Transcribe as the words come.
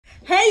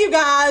you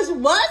guys,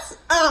 what's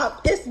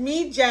up? It's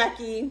me,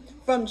 Jackie,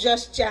 from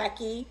Just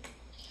Jackie.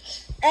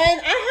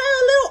 And I had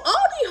a little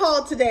Aldi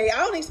haul today.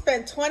 I only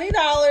spent $20.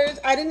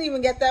 I didn't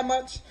even get that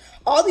much.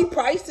 Aldi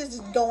prices is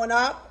going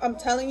up. I'm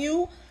telling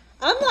you.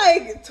 I'm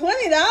like, $20?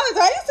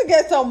 I used to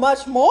get so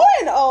much more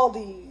in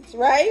Aldi's,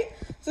 right?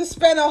 To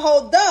spend a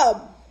whole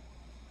dub.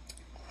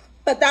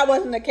 But that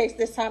wasn't the case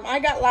this time. I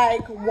got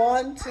like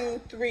 1,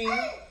 2, 3,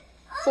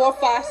 4,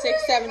 5,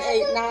 6, 7,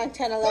 8, 9,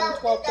 10, 11,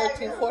 12,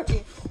 13,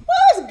 14. Well,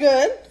 that's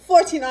good.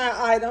 14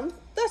 items.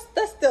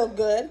 That's still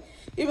good.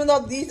 Even though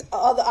these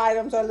other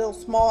items are little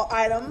small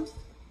items.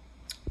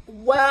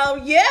 Well,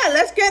 yeah,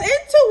 let's get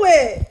into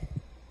it.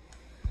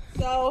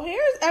 So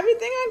here's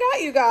everything I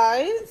got, you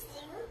guys.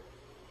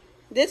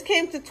 This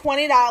came to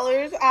 $20.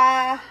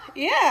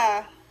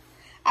 Yeah.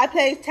 I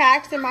pay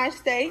tax in my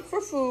state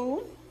for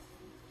food.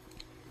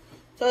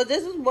 So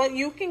this is what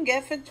you can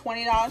get for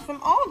 $20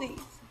 from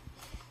Aldi's.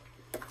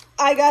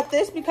 I got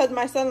this because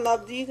my son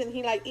loved these and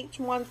he like eats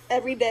one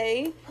every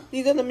day.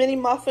 These are the mini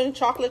muffin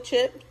chocolate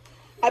chips.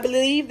 I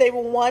believe they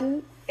were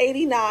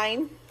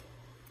 $1.89.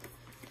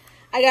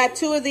 I got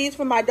 2 of these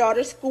for my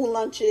daughter's school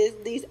lunches.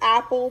 These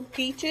apple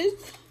peaches.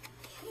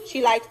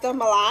 She likes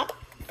them a lot.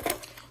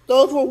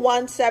 Those were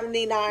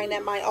 $1.79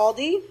 at my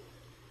Aldi.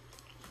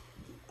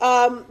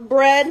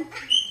 Bread,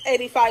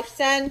 85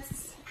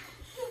 cents.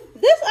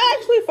 This, I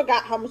actually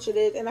forgot how much it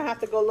is, and I have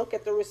to go look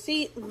at the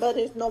receipt, but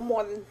it's no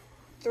more than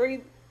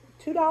 $2.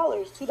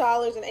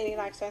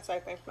 $2.89, I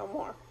think, no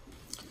more.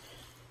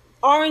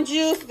 Orange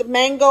juice, the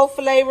mango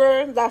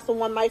flavor. That's the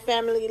one my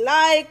family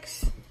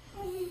likes.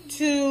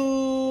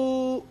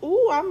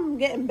 Ooh, I'm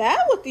getting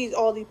bad with these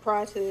Aldi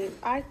prices.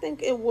 I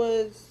think it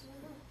was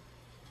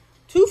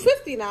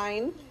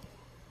 $2.59.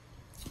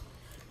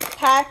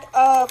 Pack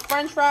of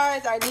French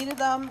fries. I needed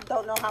them.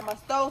 Don't know how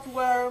much those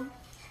were.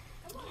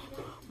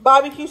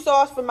 Barbecue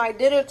sauce for my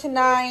dinner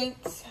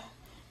tonight.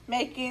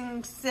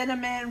 Making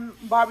cinnamon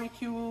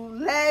barbecue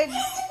legs.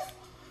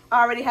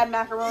 I already had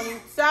macaroni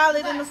salad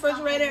in the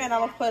refrigerator, and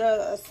I'm going to put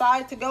a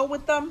side to go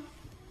with them.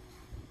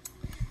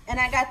 And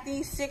I got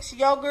these 6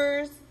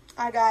 yogurts.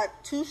 I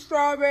got 2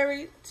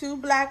 strawberry, 2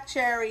 black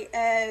cherry,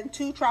 and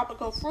 2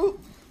 tropical fruit.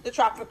 The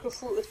tropical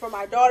fruit is for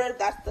my daughter.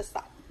 That's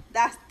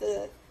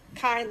the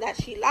kind that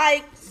she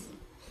likes.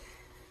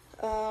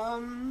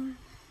 And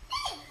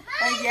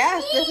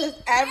yes, this is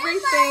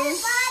everything.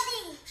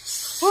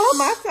 Oh,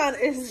 my son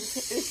is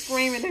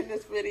screaming in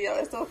this video.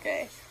 It's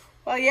okay.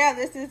 Well, yeah,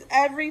 this is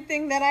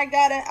everything that I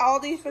got at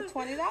Aldi for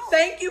 $20.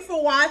 Thank you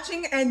for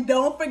watching, and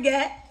don't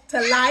forget to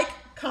like,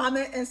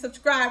 comment, and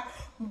subscribe.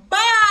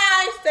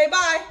 Bye. Say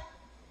bye. Bye.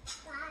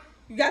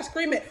 You gotta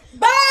scream it.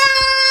 Bye.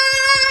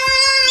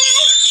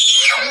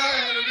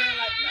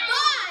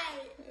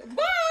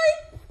 Bye.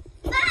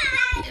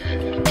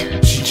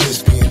 Bye. She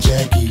just being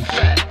Jackie.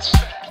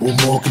 What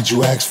more could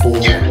you ask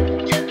for?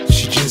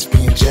 She just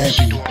being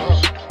Jackie.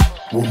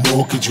 What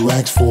more could you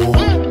ask for?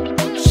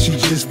 She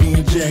just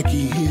being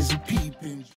Jackie. Here's a piece.